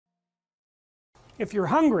if you're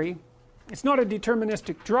hungry, it's not a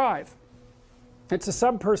deterministic drive. It's a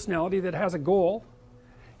sub-personality that has a goal,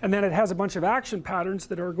 and then it has a bunch of action patterns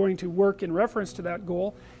that are going to work in reference to that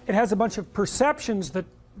goal. It has a bunch of perceptions that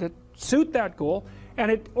suit that goal, and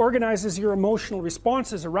it organizes your emotional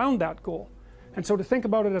responses around that goal. And so to think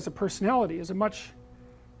about it as a personality is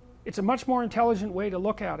it's a much more intelligent way to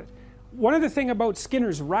look at it. One other thing about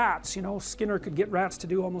Skinner's rats, you know, Skinner could get rats to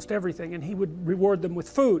do almost everything, and he would reward them with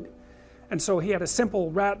food. And so he had a simple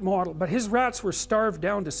rat model, but his rats were starved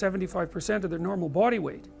down to 75% of their normal body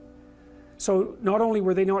weight. So not only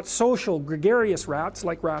were they not social, gregarious rats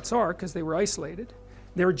like rats are, because they were isolated,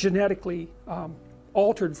 they were genetically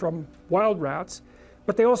altered from wild rats,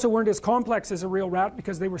 but they also weren't as complex as a real rat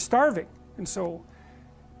because they were starving. And so,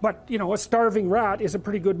 but you know, a starving rat is a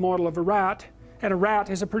pretty good model of a rat, and a rat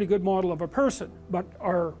is a pretty good model of a person. But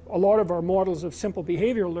a lot of our models of simple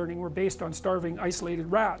behavioral learning were based on starving, isolated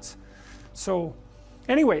rats. So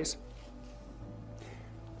anyways,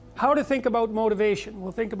 how to think about motivation?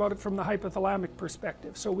 We'll think about it from the hypothalamic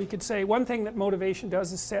perspective. So we could say one thing that motivation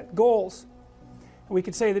does is set goals. And we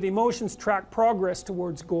could say that emotions track progress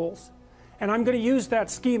towards goals. And I'm going to use that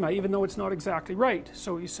schema even though it's not exactly right.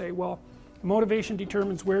 So you say, well, motivation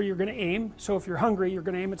determines where you're going to aim. So if you're hungry, you're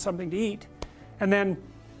going to aim at something to eat. And then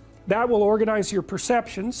that will organize your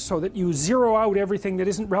perceptions so that you zero out everything that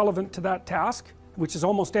isn't relevant to that task, which is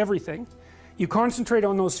almost everything. You concentrate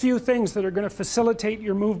on those few things that are going to facilitate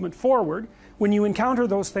your movement forward. When you encounter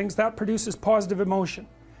those things, that produces positive emotion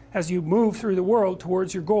as you move through the world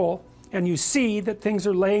towards your goal, and you see that things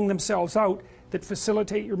are laying themselves out that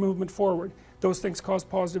facilitate your movement forward. Those things cause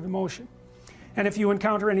positive emotion. And if you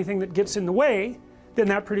encounter anything that gets in the way, then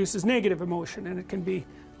that produces negative emotion, and it can be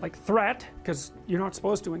like threat, because you're not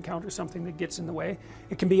supposed to encounter something that gets in the way.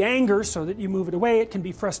 It can be anger, so that you move it away. It can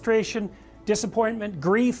be frustration, disappointment,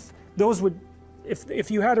 grief. Those would, if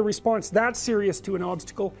you had a response that serious to an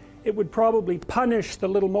obstacle, it would probably punish the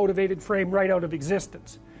little motivated frame right out of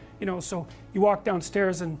existence. You know, so you walk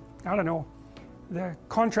downstairs and, I don't know, the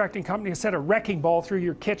contracting company has set a wrecking ball through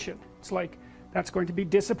your kitchen. It's like, that's going to be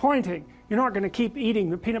disappointing. You're not going to keep eating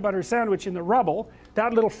the peanut butter sandwich in the rubble.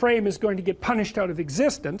 That little frame is going to get punished out of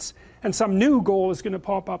existence, and some new goal is going to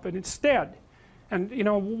pop up in its stead. And you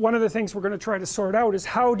know, one of the things we're going to try to sort out is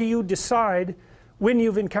how do you decide when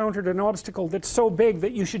you've encountered an obstacle that's so big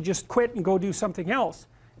that you should just quit and go do something else,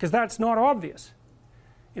 because that's not obvious,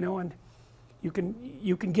 you know. And you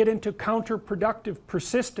can get into counterproductive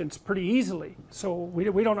persistence pretty easily. So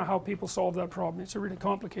we don't know how people solve that problem. It's a really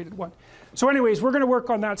complicated one. So anyways, we're going to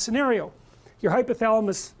work on that scenario. Your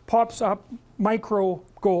hypothalamus pops up micro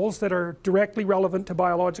goals that are directly relevant to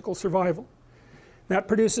biological survival. That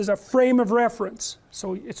produces a frame of reference.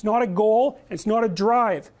 So it's not a goal, it's not a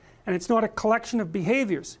drive, and it's not a collection of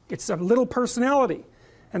behaviors. It's a little personality.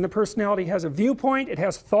 And the personality has a viewpoint, it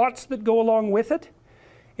has thoughts that go along with it.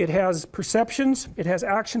 It has perceptions, it has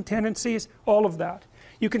action tendencies, all of that.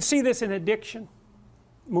 You can see this in addiction,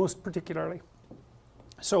 most particularly.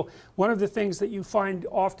 So one of the things that you find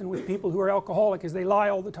often with people who are alcoholic is they lie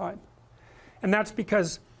all the time. And that's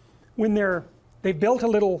because when they've built a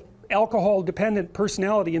little alcohol-dependent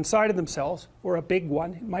personality inside of themselves, or a big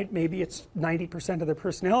one, maybe it's 90% of their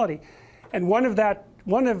personality, and one of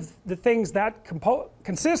the things that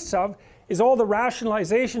consists of is all the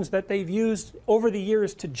rationalizations that they've used over the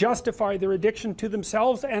years to justify their addiction to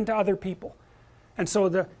themselves and to other people. And so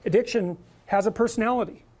the addiction has a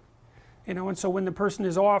personality, you know. And so when the person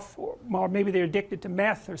is off, or maybe they're addicted to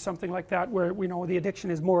meth or something like that, where we know the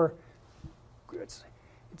addiction is more,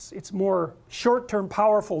 it's more short-term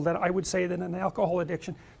powerful than I would say than an alcohol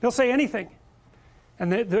addiction. They'll say anything,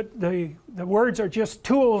 and the words are just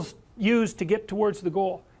tools used to get towards the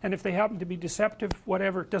goal. And if they happen to be deceptive,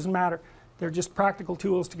 whatever, it doesn't matter. They're just practical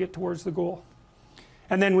tools to get towards the goal.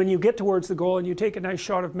 And then when you get towards the goal and you take a nice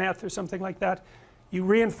shot of meth or something like that, you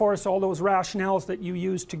reinforce all those rationales that you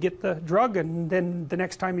used to get the drug, and then the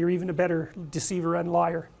next time you're even a better deceiver and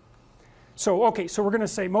liar. So okay, so we're going to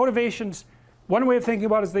say motivations, one way of thinking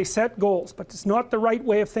about it is they set goals, but it's not the right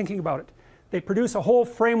way of thinking about it. They produce a whole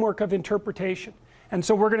framework of interpretation. And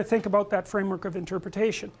so we're going to think about that framework of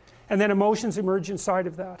interpretation. And then emotions emerge inside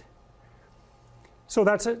of that. So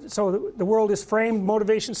that's it. So the world is framed,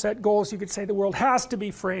 motivation set goals. You could say the world has to be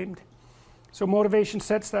framed. So motivation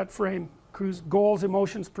sets that frame, goals,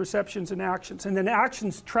 emotions, perceptions, and actions. And then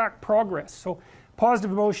actions track progress. So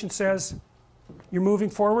positive emotion says you're moving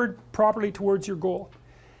forward properly towards your goal.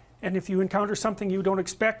 And if you encounter something you don't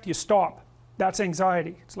expect, you stop. That's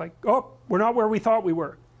anxiety. It's like, oh, we're not where we thought we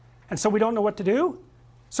were. And so we don't know what to do.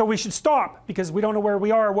 So we should stop, because we don't know where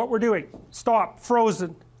we are or what we're doing. Stop,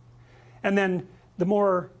 frozen. And then the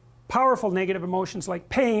more powerful negative emotions like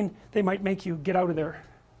pain, they might make you get out of there.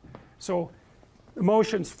 So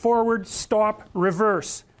emotions: forward, stop,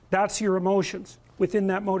 reverse. That's your emotions within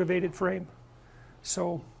that motivated frame.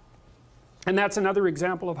 So, and that's another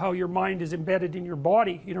example of how your mind is embedded in your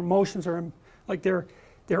body. Your emotions are like they're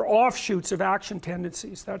offshoots of action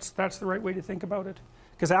tendencies. That's the right way to think about it,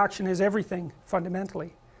 because action is everything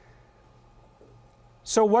fundamentally.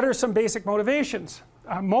 So what are some basic motivations?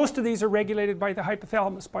 Most of these are regulated by the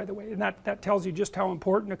hypothalamus, by the way, and that tells you just how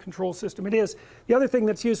important a control system it is. The other thing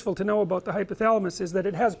that's useful to know about the hypothalamus is that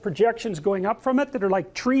it has projections going up from it that are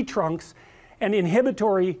like tree trunks, and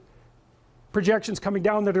inhibitory projections coming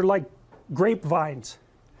down that are like grapevines.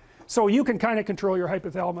 So you can kind of control your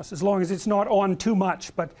hypothalamus as long as it's not on too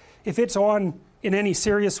much, but if it's on in any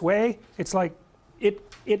serious way, it's like it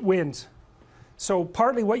wins. So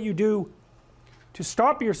partly what you do to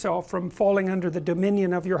stop yourself from falling under the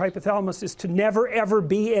dominion of your hypothalamus is to never ever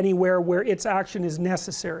be anywhere where its action is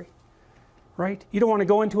necessary, right? You don't want to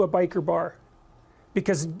go into a biker bar,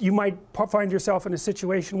 because you might find yourself in a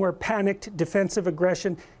situation where panicked defensive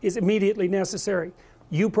aggression is immediately necessary.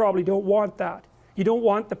 You probably don't want that. You don't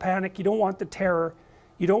want the panic, you don't want the terror,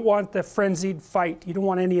 you don't want the frenzied fight, you don't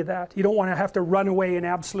want any of that. You don't want to have to run away in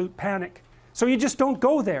absolute panic. So you just don't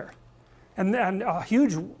go there. And a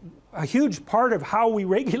huge part of how we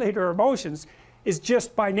regulate our emotions is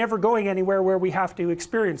just by never going anywhere where we have to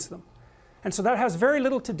experience them. And so that has very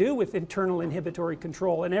little to do with internal inhibitory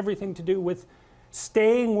control and everything to do with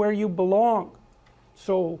staying where you belong.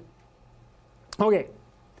 So, okay.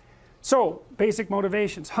 So, basic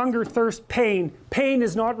motivations: hunger, thirst, pain. Pain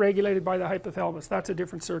is not regulated by the hypothalamus. That's a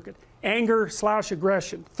different circuit. Anger /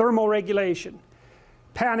 aggression, thermoregulation,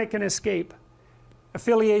 panic and escape,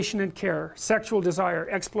 affiliation and care, sexual desire,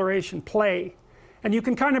 exploration, play. And you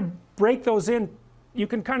can kind of break those in, you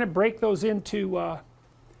can kind of break those into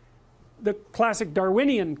the classic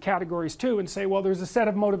Darwinian categories too, and say, well, there's a set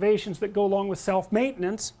of motivations that go along with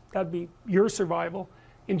self-maintenance. That'd be your survival.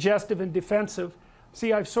 Ingestive and defensive.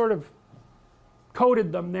 See, I've sort of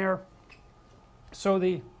coded them there. So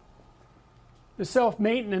the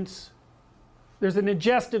self-maintenance, there's an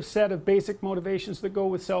ingestive set of basic motivations that go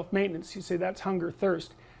with self-maintenance. You say that's hunger,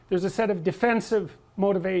 thirst. There's a set of defensive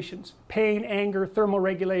motivations: pain, anger,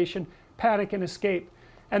 thermoregulation, panic and escape.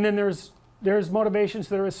 And then there's motivations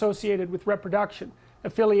that are associated with reproduction: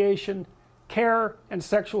 affiliation, care, and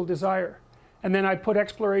sexual desire. And then I put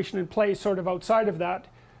exploration and play sort of outside of that.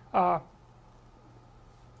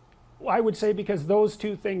 I would say because those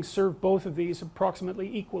two things serve both of these approximately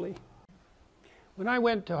equally. When I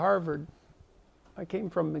went to Harvard, I came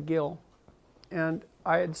from McGill, and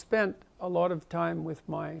I had spent a lot of time with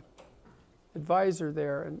my advisor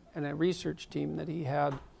there and a research team that he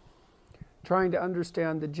had, trying to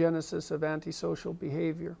understand the genesis of antisocial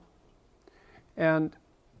behavior, and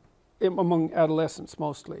among adolescents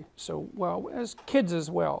mostly. So, well, as kids as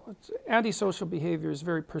well. Antisocial behavior is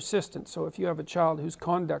very persistent. So if you have a child who's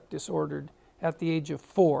conduct disordered at the age of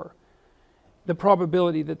 4, the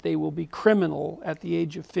probability that they will be criminal at the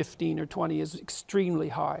age of 15 or 20 is extremely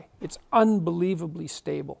high. It's unbelievably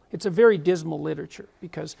stable. It's a very dismal literature,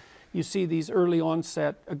 because you see these early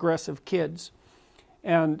onset aggressive kids,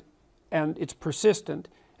 and it's persistent.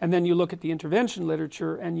 And then you look at the intervention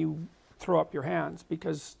literature and you throw up your hands,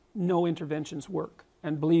 because no interventions work.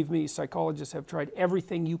 And believe me, psychologists have tried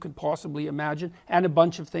everything you can possibly imagine, and a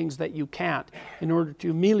bunch of things that you can't, in order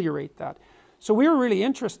to ameliorate that. So we were really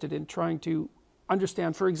interested in trying to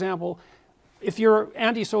understand, for example, if you're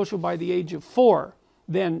antisocial by the age of 4,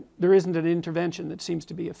 then there isn't an intervention that seems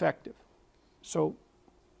to be effective. So,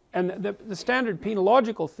 and the standard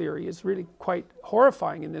penological theory is really quite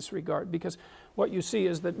horrifying in this regard, because what you see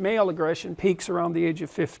is that male aggression peaks around the age of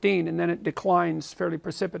 15, and then it declines fairly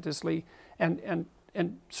precipitously and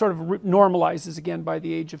sort of normalizes again by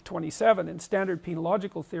the age of 27. And standard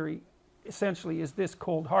penological theory essentially is this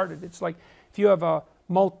cold-hearted. It's like if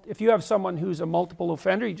you have someone who's a multiple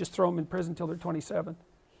offender, you just throw them in prison until they're 27.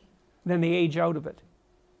 Then they age out of it.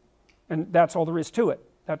 And that's all there is to it.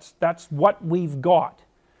 That's what we've got.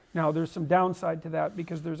 Now, there's some downside to that,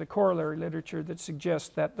 because there's a corollary literature that suggests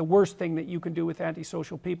that the worst thing that you can do with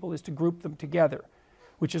antisocial people is to group them together,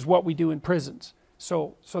 which is what we do in prisons.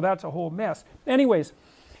 So that's a whole mess. Anyways,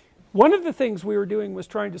 one of the things we were doing was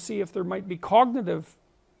trying to see if there might be cognitive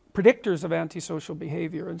predictors of antisocial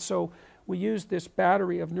behavior. And so we used this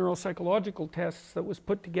battery of neuropsychological tests that was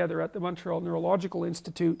put together at the Montreal Neurological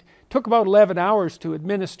Institute. It took about 11 hours to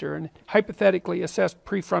administer, and hypothetically assessed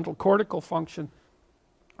prefrontal cortical function.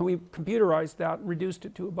 And we computerized that and reduced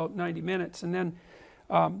it to about 90 minutes, and then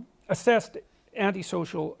assessed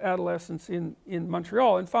antisocial adolescents in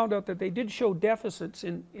Montreal, and found out that they did show deficits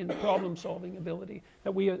in problem solving ability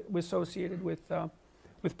that we associated with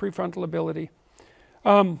prefrontal ability.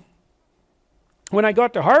 When I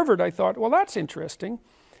got to Harvard, I thought, well, that's interesting.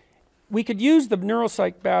 We could use the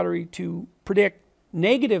neuropsych battery to predict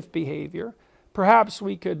negative behavior. Perhaps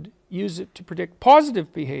we could use it to predict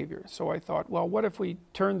positive behavior. So I thought, well, what if we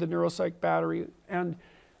turned the neuropsych battery and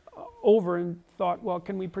over and thought, well,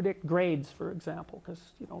 can we predict grades, for example? Because,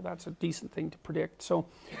 you know, that's a decent thing to predict. So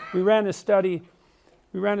we ran a study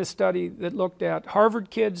that looked at Harvard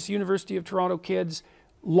kids, University of Toronto kids,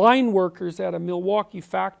 line workers at a Milwaukee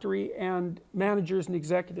factory, and managers and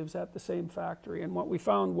executives at the same factory. And what we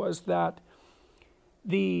found was that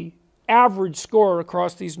the average score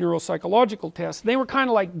across these neuropsychological tests, they were kind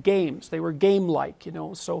of like games. They were game-like, you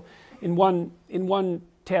know. So in one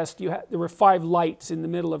test, there were 5 lights in the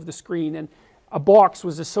middle of the screen, and a box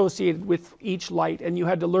was associated with each light, and you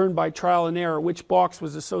had to learn by trial and error which box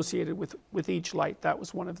was associated with each light. That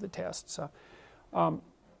was one of the tests.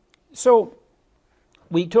 So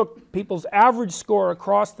we took people's average score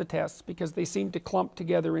across the tests because they seemed to clump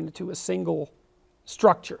together into a single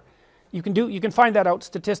structure. You can find that out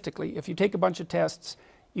statistically. If you take a bunch of tests,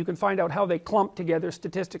 you can find out how they clump together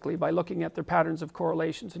statistically by looking at their patterns of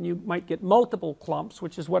correlations, and you might get multiple clumps,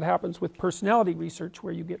 which is what happens with personality research,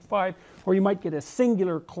 where you get 5, or you might get a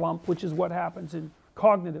singular clump, which is what happens in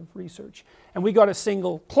cognitive research. And we got a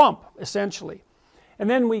single clump, essentially. And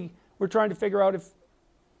then we were trying to figure out if,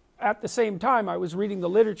 at the same time, I was reading the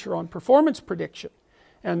literature on performance prediction.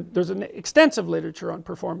 And there's an extensive literature on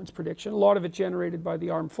performance prediction, a lot of it generated by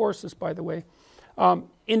the armed forces, by the way,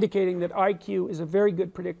 indicating that IQ is a very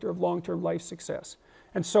good predictor of long-term life success.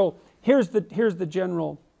 And so here's the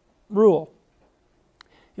general rule.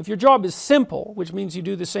 If your job is simple, which means you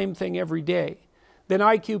do the same thing every day, then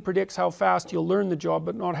IQ predicts how fast you'll learn the job,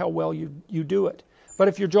 but not how well you do it. But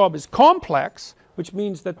if your job is complex, which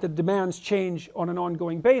means that the demands change on an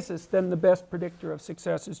ongoing basis, then the best predictor of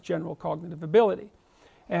success is general cognitive ability.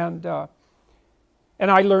 And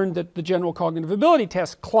I learned that the general cognitive ability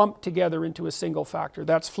tests clump together into a single factor.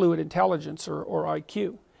 That's fluid intelligence, or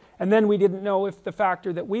IQ. And then we didn't know if the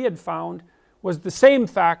factor that we had found was the same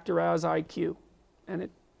factor as IQ. And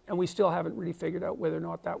we still haven't really figured out whether or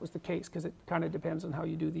not that was the case, because it kind of depends on how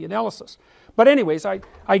you do the analysis. But anyways,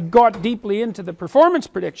 I got deeply into the performance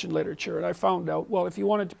prediction literature, and I found out, well, if you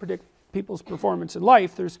wanted to predict people's performance in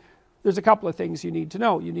life, there's a couple of things you need to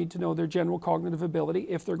know. You need to know their general cognitive ability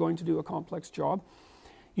if they're going to do a complex job.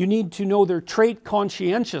 You need to know their trait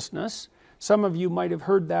conscientiousness. Some of you might have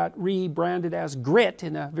heard that rebranded as grit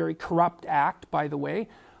in a very corrupt act, by the way,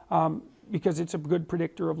 because it's a good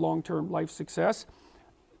predictor of long-term life success.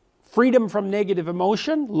 Freedom from negative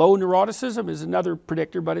emotion, low neuroticism, is another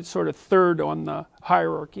predictor, but it's sort of third on the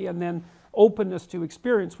hierarchy. And then openness to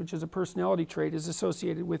experience, which is a personality trait, is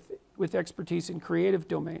associated with expertise in creative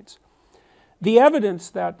domains. The evidence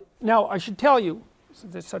that, now I should tell you,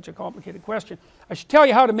 since it's such a complicated question, I should tell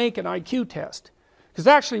you how to make an IQ test, because it's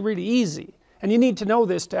actually really easy, and you need to know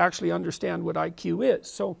this to actually understand what IQ is.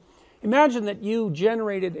 So imagine that you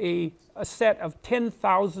generated a set of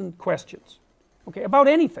 10,000 questions, okay, about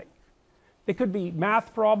anything. They could be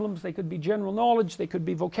math problems, they could be general knowledge, they could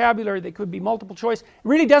be vocabulary, they could be multiple choice. It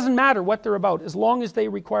really doesn't matter what they're about, as long as they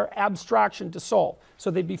require abstraction to solve. So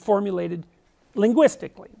they'd be formulated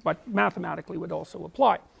linguistically, but mathematically would also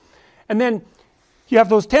apply. And then you have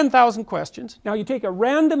those 10,000 questions. Now you take a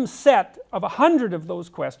random set of 100 of those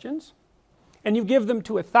questions, and you give them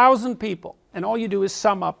to 1,000 people, and all you do is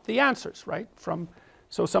sum up the answers, right?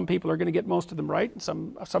 So some people are going to get most of them right, and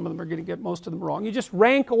some of them are going to get most of them wrong. You just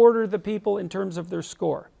rank order the people in terms of their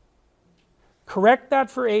score. Correct that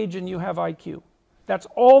for age and you have IQ. That's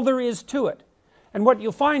all there is to it. And what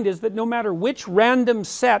you'll find is that no matter which random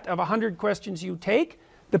set of 100 questions you take,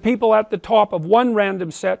 the people at the top of one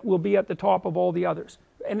random set will be at the top of all the others.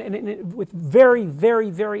 And with very, very,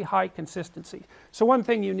 very high consistency. So one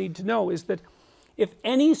thing you need to know is that if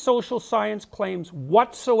any social science claims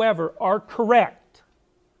whatsoever are correct,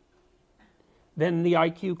 then the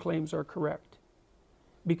IQ claims are correct,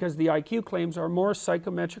 because the IQ claims are more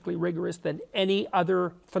psychometrically rigorous than any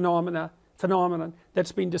other phenomenon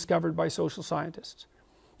that's been discovered by social scientists.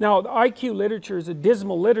 Now, the IQ literature is a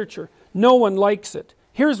dismal literature. No one likes it.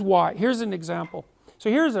 Here's why. Here's an example. So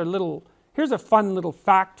here's a fun little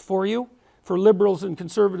fact for you, for liberals and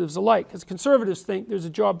conservatives alike, because conservatives think there's a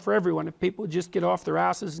job for everyone if people just get off their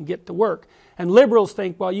asses and get to work. And liberals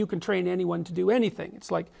think, well, you can train anyone to do anything.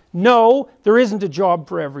 It's like, no, there isn't a job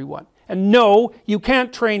for everyone. And no, you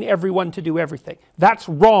can't train everyone to do everything. That's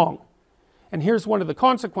wrong. And here's one of the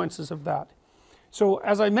consequences of that. So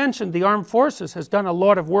as I mentioned, the Armed Forces has done a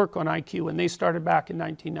lot of work on IQ, and they started back in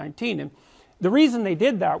 1919, and the reason they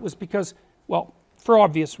did that was because, well, for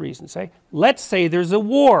obvious reasons, let's say there's a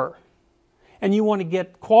war and you want to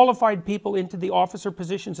get qualified people into the officer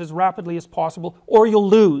positions as rapidly as possible, or you'll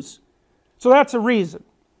lose. So that's a reason.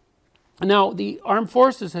 Now the Armed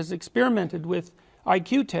Forces has experimented with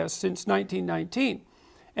IQ tests since 1919,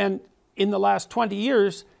 and in the last 20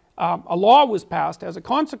 years a law was passed as a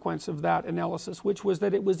consequence of that analysis, which was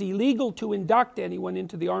that it was illegal to induct anyone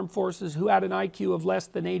into the Armed Forces who had an IQ of less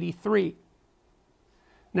than 83.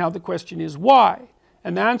 Now the question is why?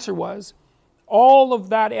 And the answer was, all of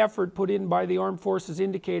that effort put in by the Armed Forces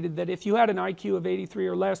indicated that if you had an IQ of 83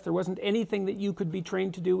 or less, there wasn't anything that you could be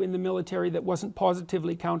trained to do in the military that wasn't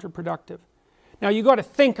positively counterproductive. Now you got to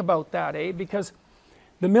think about that, because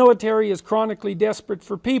the military is chronically desperate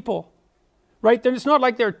for people, right? It's not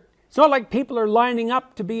like people are lining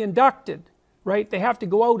up to be inducted, right? They have to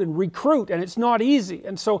go out and recruit, and it's not easy,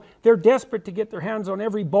 and so they're desperate to get their hands on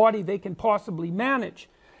every body they can possibly manage.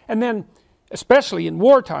 And then, especially in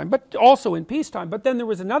wartime, but also in peacetime. But then there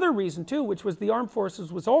was another reason too, which was the Armed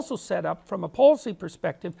Forces was also set up from a policy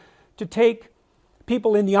perspective to take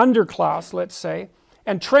people in the underclass, let's say,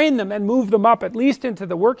 and train them and move them up at least into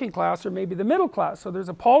the working class or maybe the middle class. So there's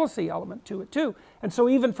a policy element to it too. And so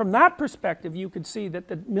even from that perspective, you could see that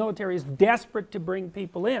the military is desperate to bring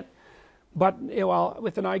people in. But well,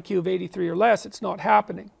 with an IQ of 83 or less, it's not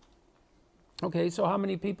happening. Okay, so how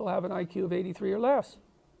many people have an IQ of 83 or less?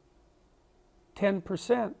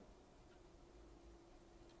 10%.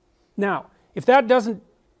 Now, if that doesn't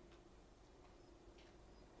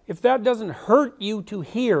hurt you to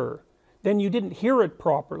hear, then you didn't hear it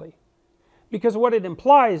properly. Because what it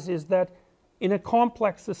implies is that in a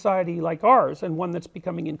complex society like ours, and one that's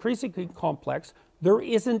becoming increasingly complex, there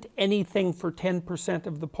isn't anything for 10%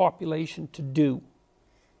 of the population to do.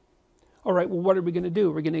 All right, well, what are we going to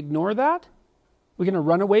do? We're going to ignore that? We're going to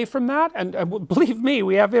run away from that? And believe me,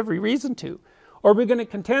 we have every reason to. Or we're going to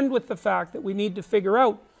contend with the fact that we need to figure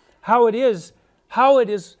out how it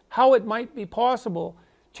might be possible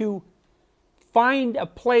to find a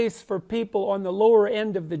place for people on the lower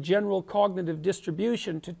end of the general cognitive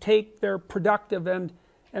distribution to take their productive and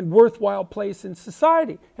worthwhile place in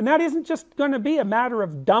society. And that isn't just going to be a matter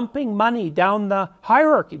of dumping money down the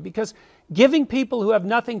hierarchy, because giving people who have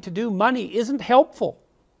nothing to do money isn't helpful.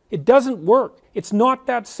 It doesn't work. It's not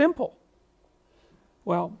that simple.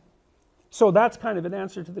 Well, so that's kind of an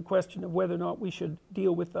answer to the question of whether or not we should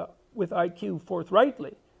deal with IQ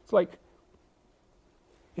forthrightly. It's like,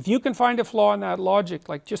 if you can find a flaw in that logic,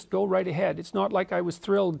 like, just go right ahead. It's not like I was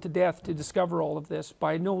thrilled to death to discover all of this.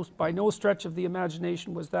 By no stretch of the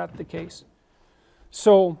imagination was that the case.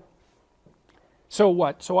 So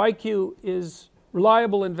what? So IQ is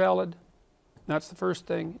reliable and valid. That's the first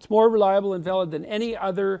thing. It's more reliable and valid than any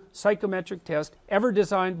other psychometric test ever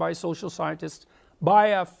designed by social scientists by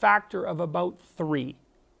a factor of about 3.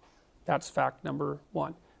 That's fact number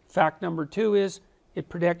 1. Fact number 2 is it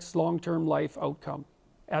predicts long-term life outcome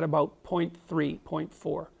at about 0.3,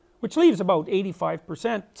 0.4, which leaves about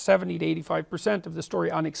 85%, 70 to 85% of the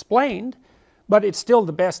story unexplained, but it's still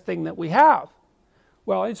the best thing that we have.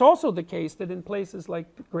 Well, it's also the case that in places like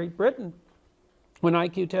Great Britain, when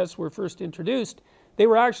IQ tests were first introduced, they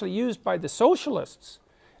were actually used by the socialists,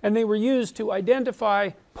 and they were used to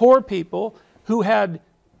identify poor people who had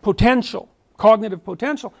potential, cognitive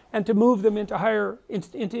potential, and to move them into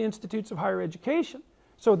institutes of higher education.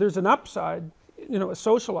 So there's an upside, a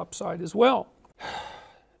social upside as well.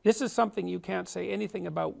 This is something you can't say anything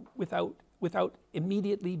about without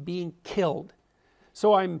immediately being killed.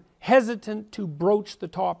 So I'm hesitant to broach the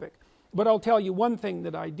topic. But I'll tell you one thing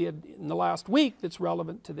that I did in the last week that's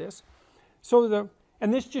relevant to this.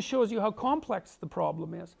 And this just shows you how complex the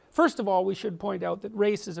problem is. First of all, we should point out that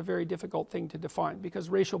race is a very difficult thing to define, because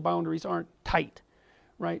racial boundaries aren't tight,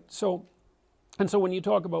 right? So when you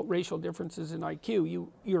talk about racial differences in IQ,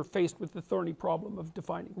 you're faced with the thorny problem of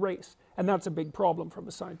defining race. And that's a big problem from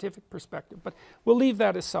a scientific perspective. But we'll leave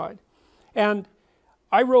that aside. And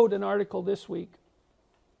I wrote an article this week.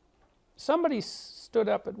 Somebody stood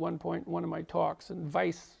up at one point in one of my talks, and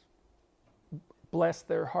Vice, bless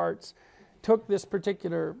their hearts, took this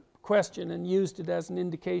particular question and used it as an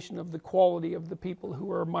indication of the quality of the people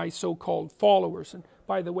who are my so-called followers. And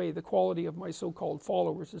by the way, the quality of my so-called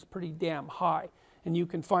followers is pretty damn high, and you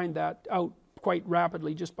can find that out quite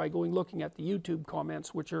rapidly just by looking at the YouTube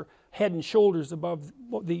comments, which are head and shoulders above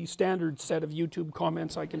the standard set of YouTube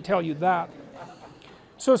comments, I can tell you that.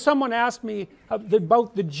 So someone asked me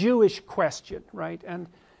about the Jewish question, right? And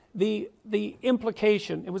the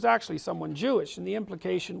implication, it was actually someone Jewish, and the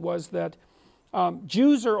implication was that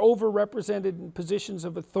Jews are overrepresented in positions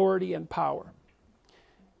of authority and power.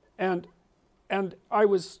 And I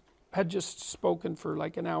had just spoken for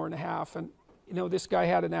like an hour and a half, and you know, this guy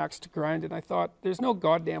had an axe to grind, and I thought, there's no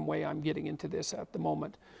goddamn way I'm getting into this at the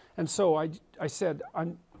moment. And so I said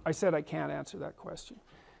I can't answer that question.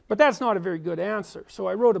 But that's not a very good answer. So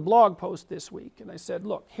I wrote a blog post this week, and I said,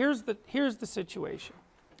 look, here's the situation.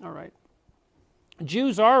 All right.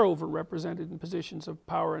 Jews are overrepresented in positions of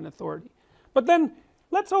power and authority. But then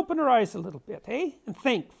let's open our eyes a little bit, eh? And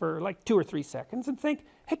think for like 2 or 3 seconds and think,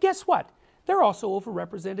 hey, guess what? They're also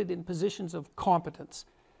overrepresented in positions of competence.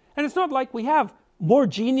 And it's not like we have more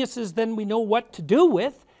geniuses than we know what to do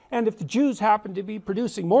with. And if the Jews happen to be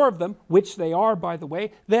producing more of them, which they are, by the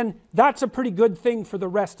way, then that's a pretty good thing for the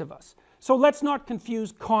rest of us. So let's not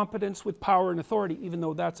confuse competence with power and authority, even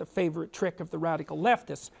though that's a favorite trick of the radical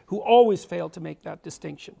leftists who always fail to make that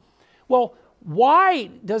distinction. Well, why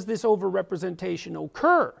does this overrepresentation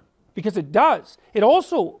occur? Because it does. There's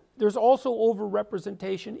also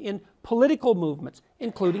overrepresentation in political movements,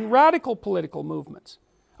 including radical political movements.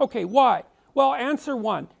 Okay, why? Well, answer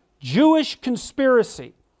 1, Jewish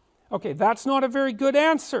conspiracy. Okay, that's not a very good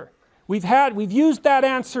answer. We've used that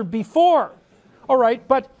answer before. All right,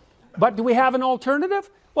 but do we have an alternative?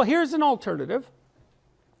 Well, here's an alternative.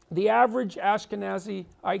 The average Ashkenazi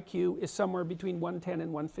IQ is somewhere between 110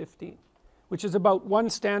 and 115, which is about 1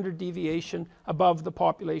 standard deviation above the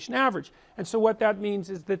population average. And so what that means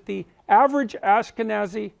is that the average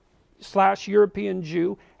Ashkenazi / European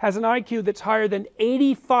Jew has an IQ that's higher than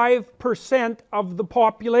 85% of the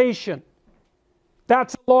population.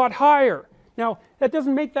 That's a lot higher. Now, that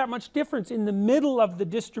doesn't make that much difference in the middle of the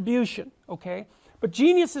distribution, okay? But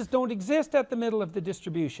geniuses don't exist at the middle of the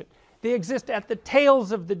distribution. They exist at the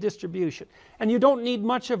tails of the distribution. And you don't need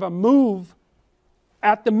much of a move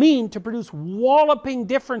at the mean to produce walloping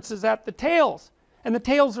differences at the tails. And the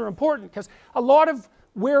tails are important because a lot of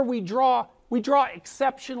where we draw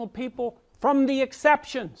exceptional people from the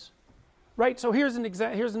exceptions, right? So here's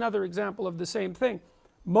another example of the same thing.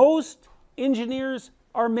 Most engineers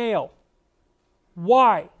are male.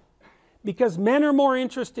 Why? Because men are more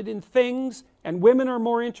interested in things and women are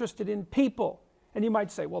more interested in people. And you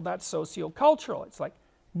might say, well, that's sociocultural. It's like,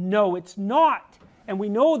 no, it's not. And we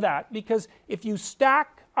know that because if you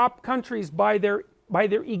stack up countries by their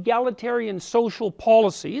egalitarian social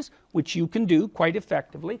policies, which you can do quite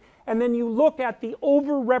effectively, and then you look at the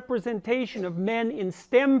overrepresentation of men in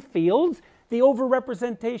STEM fields, the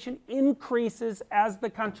overrepresentation increases as the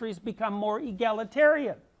countries become more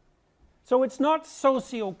egalitarian. So it's not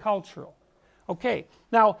sociocultural. Okay,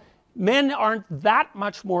 now men aren't that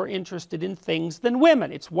much more interested in things than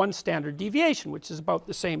women. It's 1 standard deviation, which is about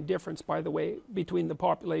the same difference, by the way, between the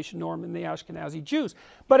population norm and the Ashkenazi Jews.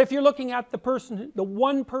 But if you're looking at the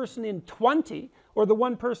 1 person in 20 or the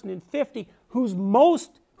 1 person in 50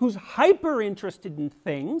 who's hyper interested in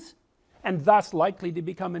things and thus likely to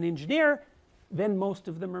become an engineer, then most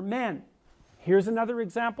of them are men. Here's another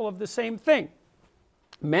example of the same thing.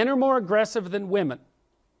 Men are more aggressive than women.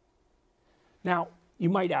 Now, you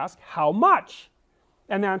might ask, how much?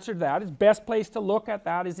 And the answer to that is, best place to look at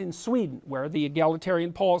that is in Sweden, where the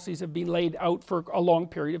egalitarian policies have been laid out for a long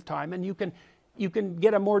period of time, and you can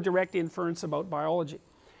get a more direct inference about biology.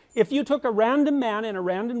 If you took a random man and a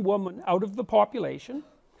random woman out of the population,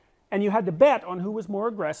 and you had to bet on who was more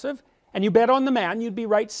aggressive, and you bet on the man, you'd be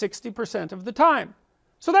right 60% of the time.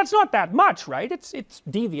 So that's not that much, right? It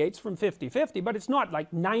deviates from 50-50, but it's not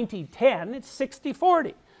like 90-10, it's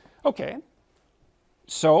 60-40. Okay.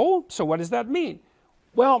 So what does that mean?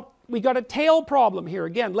 Well, we got a tail problem here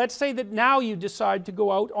again. Let's say that now you decide to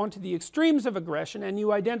go out onto the extremes of aggression and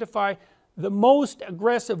you identify the most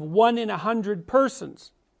aggressive 1 in 100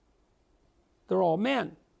 persons. They're all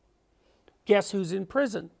men. Guess who's in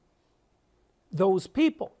prison? Those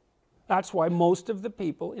people. That's why most of the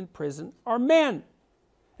people in prison are men.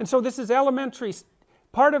 And so this is elementary.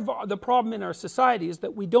 Part of the problem in our society is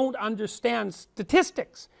that we don't understand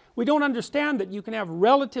statistics. We don't understand that you can have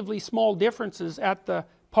relatively small differences at the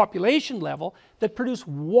population level that produce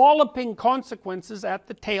walloping consequences at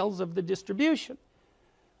the tails of the distribution.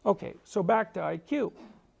 Okay, so back to IQ.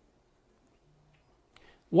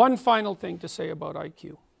 One final thing to say about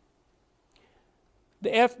IQ.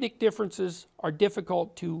 The ethnic differences are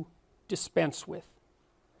difficult to dispense with.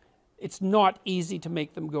 It's not easy to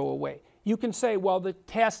make them go away. You can say, well, the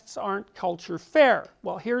tests aren't culture fair.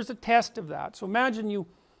 Well, here's a test of that. So imagine you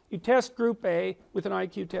test group A with an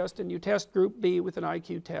IQ test and you test group B with an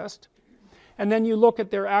IQ test, and then you look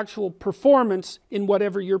at their actual performance in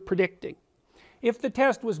whatever you're predicting. If the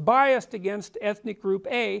test was biased against ethnic group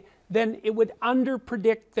A, then it would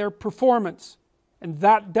underpredict their performance. And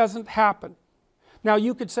that doesn't happen. Now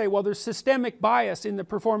you could say, well, there's systemic bias in the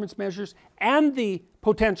performance measures and the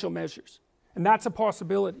potential measures. And that's a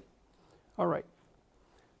possibility. All right.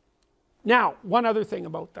 Now, one other thing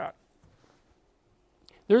about that.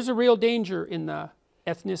 There's a real danger in the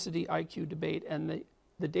ethnicity IQ debate, and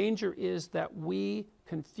the danger is that we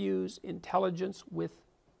confuse intelligence with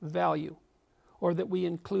value, or that we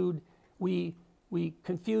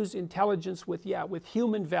confuse intelligence with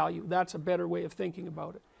human value. That's a better way of thinking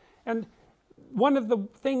about it. And one of the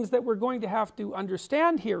things that we're going to have to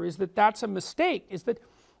understand here is that that's a mistake, is that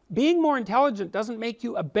being more intelligent doesn't make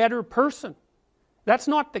you a better person. That's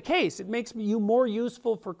not the case. It makes you more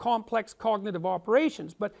useful for complex cognitive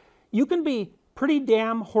operations, but you can be pretty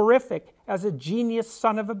damn horrific as a genius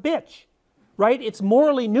son of a bitch, right? It's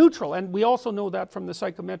morally neutral, and we also know that from the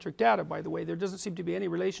psychometric data, by the way. There doesn't seem to be any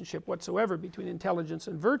relationship whatsoever between intelligence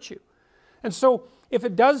and virtue. And so if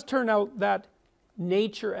it does turn out that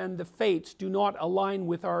nature and the fates do not align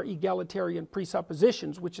with our egalitarian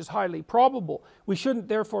presuppositions, which is highly probable, we shouldn't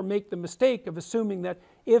therefore make the mistake of assuming that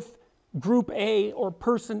if group A or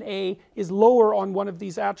person A is lower on one of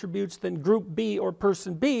these attributes than group B or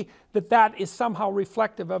person B, that is somehow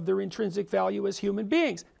reflective of their intrinsic value as human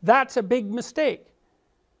beings. That's a big mistake.